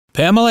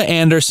Pamela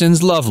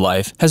Anderson's love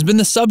life has been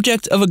the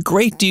subject of a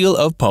great deal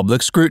of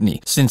public scrutiny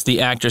since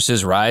the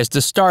actress's rise to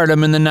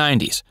stardom in the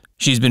 90s.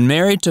 She's been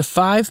married to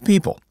 5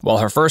 people. While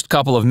her first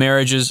couple of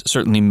marriages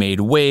certainly made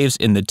waves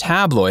in the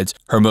tabloids,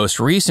 her most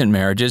recent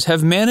marriages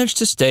have managed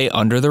to stay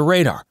under the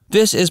radar.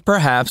 This is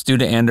perhaps due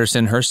to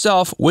Anderson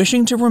herself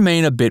wishing to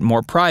remain a bit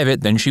more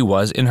private than she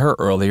was in her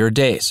earlier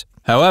days.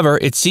 However,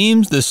 it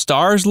seems the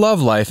star's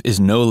love life is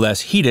no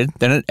less heated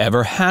than it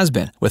ever has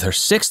been, with her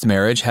 6th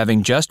marriage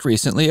having just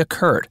recently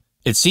occurred.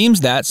 It seems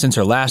that since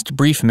her last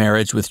brief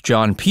marriage with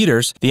Jon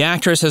Peters, the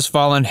actress has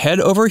fallen head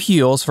over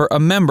heels for a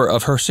member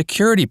of her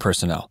security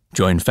personnel.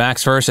 Join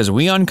Facts First as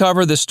we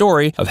uncover the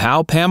story of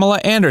how Pamela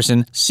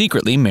Anderson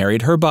secretly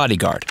married her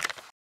bodyguard.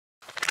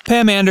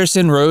 Pam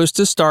Anderson rose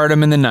to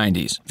stardom in the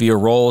 90s via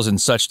roles in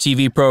such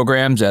TV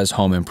programs as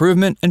Home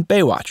Improvement and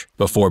Baywatch.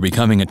 Before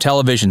becoming a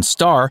television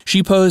star,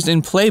 she posed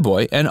in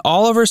Playboy, and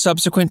all of her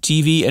subsequent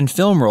TV and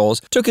film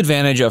roles took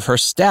advantage of her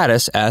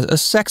status as a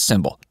sex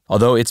symbol.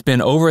 Although it's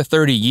been over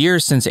 30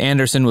 years since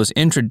Anderson was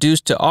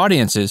introduced to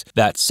audiences,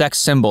 that sex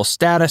symbol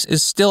status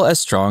is still as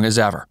strong as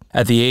ever.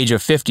 At the age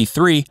of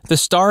 53, the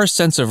star's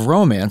sense of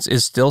romance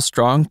is still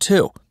strong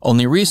too.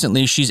 Only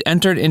recently, she's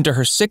entered into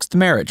her 6th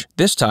marriage,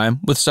 this time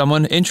with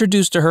someone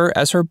introduced to her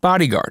as her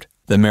bodyguard.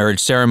 The marriage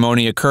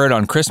ceremony occurred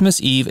on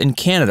Christmas Eve in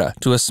Canada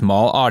to a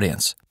small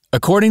audience.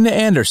 According to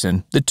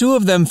Anderson, the two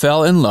of them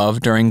fell in love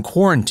during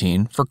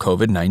quarantine for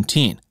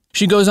COVID-19.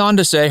 She goes on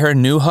to say her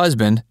new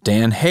husband,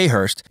 Dan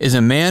Hayhurst, is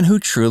a man who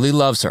truly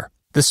loves her.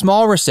 The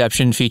small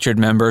reception featured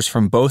members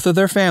from both of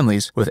their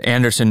families, with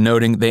Anderson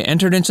noting they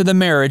entered into the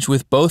marriage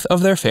with both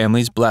of their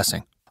families'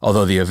 blessing.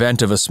 Although the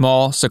event of a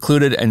small,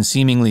 secluded, and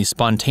seemingly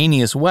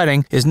spontaneous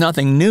wedding is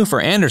nothing new for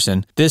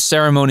Anderson, this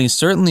ceremony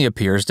certainly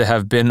appears to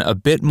have been a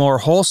bit more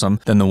wholesome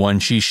than the one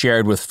she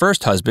shared with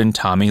first husband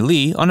Tommy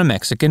Lee on a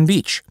Mexican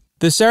beach.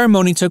 The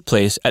ceremony took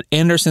place at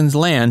Anderson's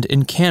land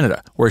in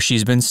Canada, where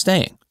she's been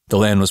staying. The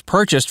land was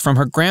purchased from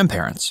her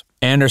grandparents.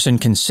 Anderson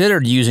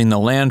considered using the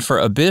land for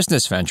a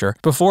business venture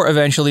before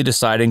eventually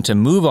deciding to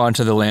move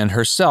onto the land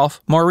herself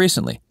more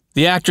recently.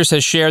 The actress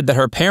has shared that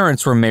her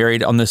parents were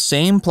married on the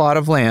same plot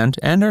of land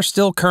and are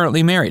still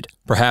currently married.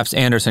 Perhaps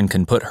Anderson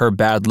can put her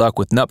bad luck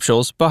with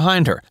nuptials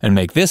behind her and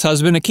make this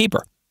husband a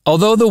keeper.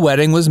 Although the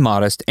wedding was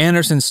modest,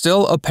 Anderson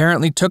still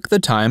apparently took the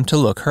time to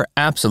look her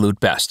absolute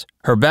best.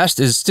 Her best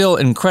is still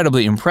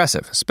incredibly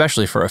impressive,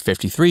 especially for a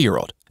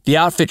 53-year-old. The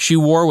outfit she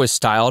wore was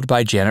styled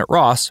by Janet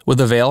Ross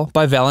with a veil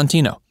by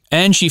Valentino,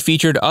 and she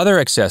featured other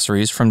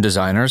accessories from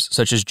designers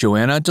such as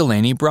Joanna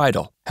Delaney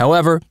Bridal.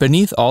 However,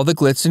 beneath all the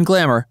glitz and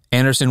glamour,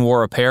 Anderson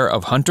wore a pair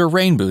of Hunter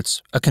rain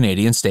boots, a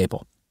Canadian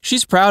staple.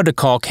 She's proud to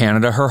call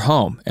Canada her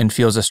home and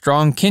feels a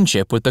strong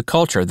kinship with the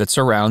culture that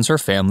surrounds her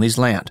family's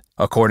land.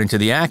 According to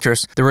the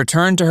actress, the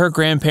return to her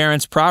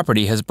grandparents'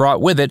 property has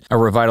brought with it a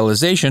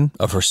revitalization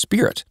of her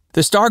spirit.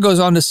 The star goes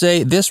on to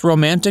say this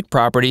romantic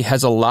property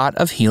has a lot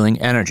of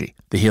healing energy.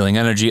 The healing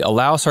energy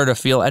allows her to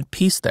feel at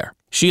peace there.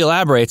 She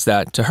elaborates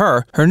that, to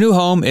her, her new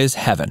home is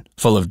heaven,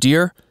 full of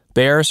deer,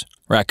 bears,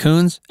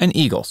 raccoons, and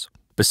eagles.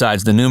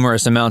 Besides the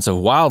numerous amounts of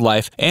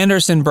wildlife,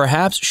 Anderson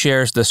perhaps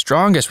shares the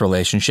strongest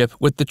relationship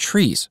with the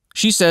trees.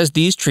 She says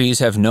these trees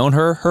have known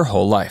her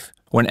whole life.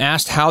 When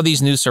asked how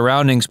these new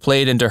surroundings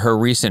played into her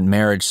recent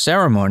marriage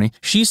ceremony,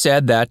 she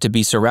said that to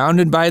be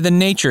surrounded by the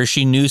nature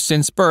she knew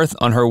since birth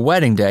on her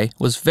wedding day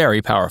was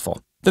very powerful.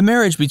 The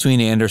marriage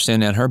between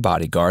Anderson and her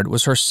bodyguard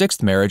was her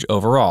 6th marriage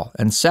overall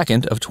and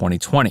 2nd of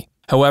 2020.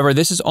 However,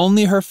 this is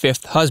only her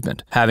 5th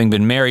husband, having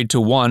been married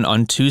to one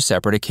on 2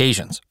 separate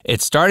occasions.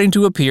 It's starting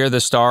to appear the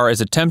star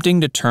is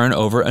attempting to turn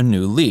over a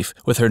new leaf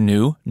with her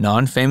new,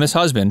 non-famous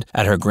husband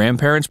at her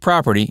grandparents'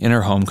 property in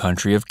her home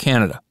country of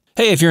Canada.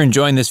 Hey, if you're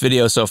enjoying this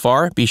video so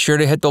far, be sure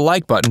to hit the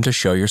like button to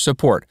show your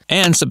support.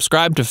 And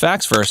subscribe to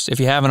Facts First if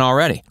you haven't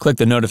already. Click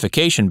the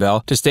notification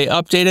bell to stay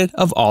updated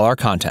of all our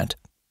content.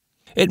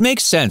 It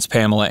makes sense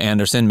Pamela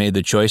Anderson made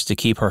the choice to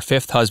keep her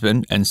 5th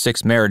husband and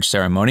 6th marriage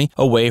ceremony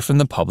away from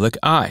the public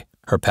eye.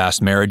 Her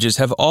past marriages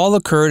have all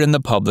occurred in the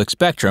public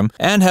spectrum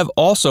and have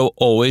also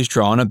always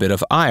drawn a bit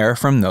of ire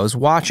from those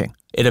watching.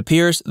 It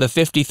appears the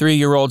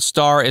 53-year-old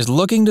star is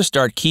looking to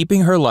start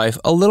keeping her life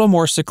a little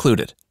more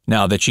secluded.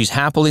 Now that she's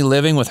happily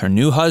living with her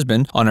new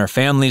husband on her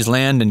family's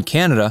land in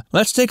Canada,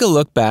 let's take a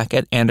look back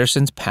at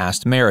Anderson's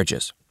past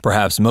marriages.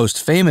 Perhaps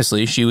most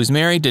famously, she was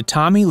married to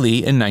Tommy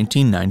Lee in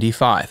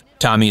 1995.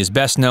 Tommy is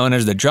best known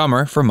as the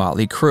drummer for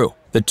Motley Crue.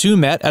 The two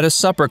met at a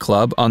supper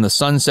club on the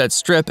Sunset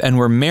Strip and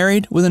were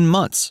married within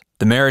months.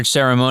 The marriage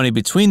ceremony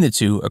between the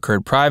two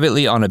occurred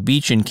privately on a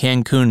beach in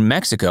Cancun,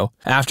 Mexico,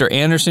 after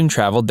Anderson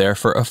traveled there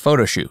for a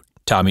photo shoot.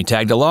 Tommy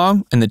tagged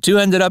along, and the two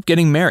ended up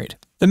getting married.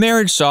 The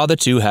marriage saw the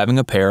two having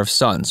a pair of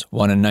sons,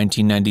 one in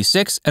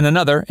 1996 and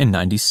another in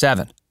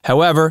 1997.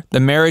 However, the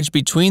marriage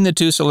between the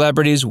two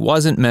celebrities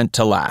wasn't meant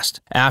to last.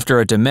 After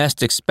a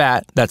domestic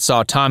spat that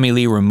saw Tommy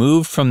Lee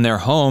removed from their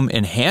home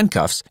in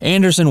handcuffs,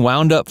 Anderson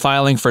wound up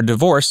filing for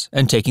divorce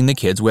and taking the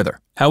kids with her.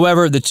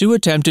 However, the two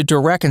attempted to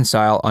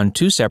reconcile on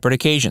 2 separate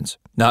occasions.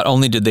 Not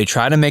only did they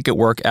try to make it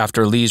work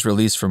after Lee's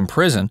release from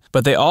prison,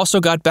 but they also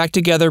got back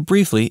together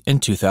briefly in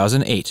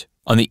 2008.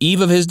 On the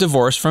eve of his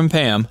divorce from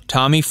Pam,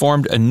 Tommy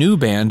formed a new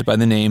band by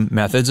the name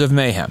Methods of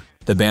Mayhem.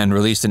 The band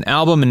released an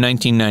album in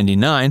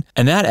 1999,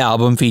 and that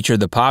album featured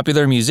the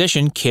popular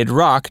musician Kid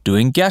Rock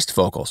doing guest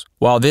vocals.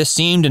 While this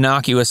seemed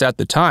innocuous at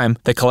the time,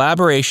 the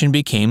collaboration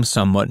became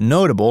somewhat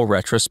notable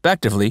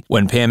retrospectively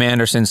when Pam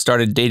Anderson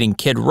started dating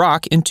Kid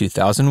Rock in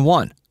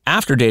 2001.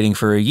 After dating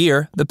for a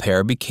year, the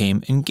pair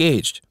became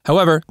engaged.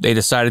 However, they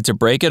decided to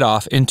break it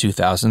off in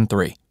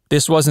 2003.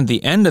 This wasn't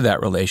the end of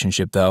that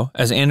relationship, though,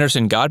 as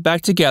Anderson got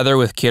back together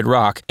with Kid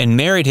Rock and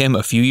married him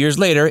a few years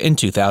later in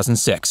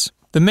 2006.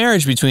 The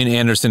marriage between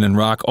Anderson and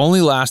Rock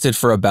only lasted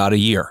for about a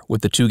year,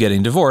 with the two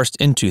getting divorced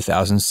in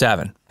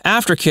 2007.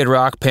 After Kid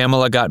Rock,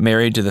 Pamela got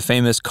married to the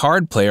famous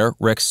card player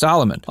Rick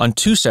Solomon on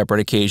 2 separate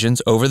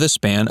occasions over the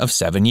span of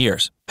 7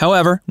 years.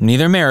 However,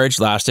 neither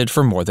marriage lasted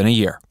for more than a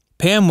year.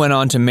 Pam went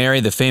on to marry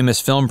the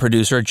famous film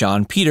producer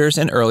John Peters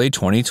in early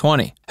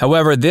 2020.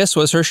 However, this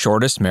was her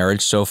shortest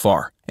marriage so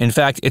far. In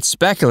fact, it's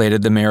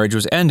speculated the marriage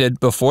was ended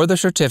before the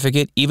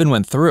certificate even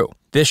went through.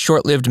 This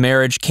short-lived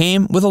marriage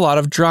came with a lot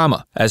of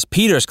drama, as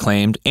Peters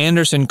claimed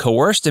Anderson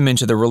coerced him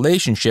into the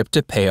relationship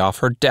to pay off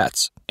her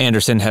debts.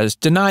 Anderson has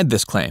denied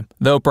this claim,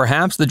 though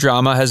perhaps the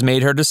drama has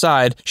made her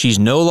decide she's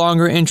no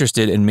longer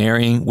interested in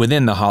marrying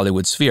within the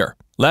Hollywood sphere.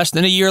 Less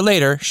than a year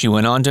later, she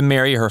went on to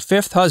marry her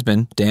 5th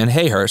husband, Dan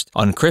Hayhurst,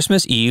 on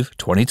Christmas Eve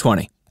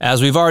 2020. As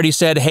we've already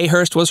said,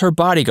 Hayhurst was her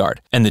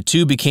bodyguard, and the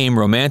two became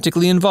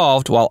romantically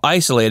involved while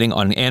isolating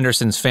on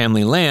Anderson's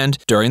family land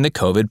during the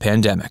COVID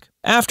pandemic.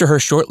 After her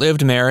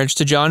short-lived marriage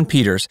to John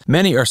Peters,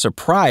 many are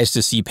surprised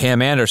to see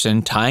Pam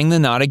Anderson tying the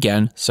knot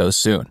again so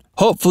soon.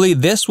 Hopefully,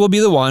 this will be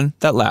the one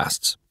that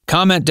lasts.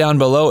 Comment down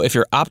below if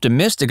you're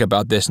optimistic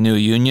about this new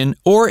union,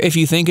 or if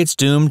you think it's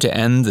doomed to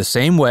end the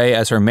same way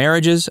as her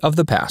marriages of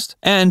the past.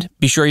 And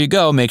be sure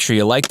make sure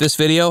you like this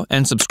video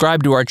and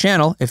subscribe to our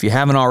channel if you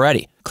haven't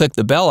already. Click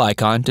the bell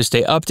icon to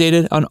stay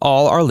updated on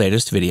all our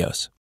latest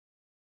videos.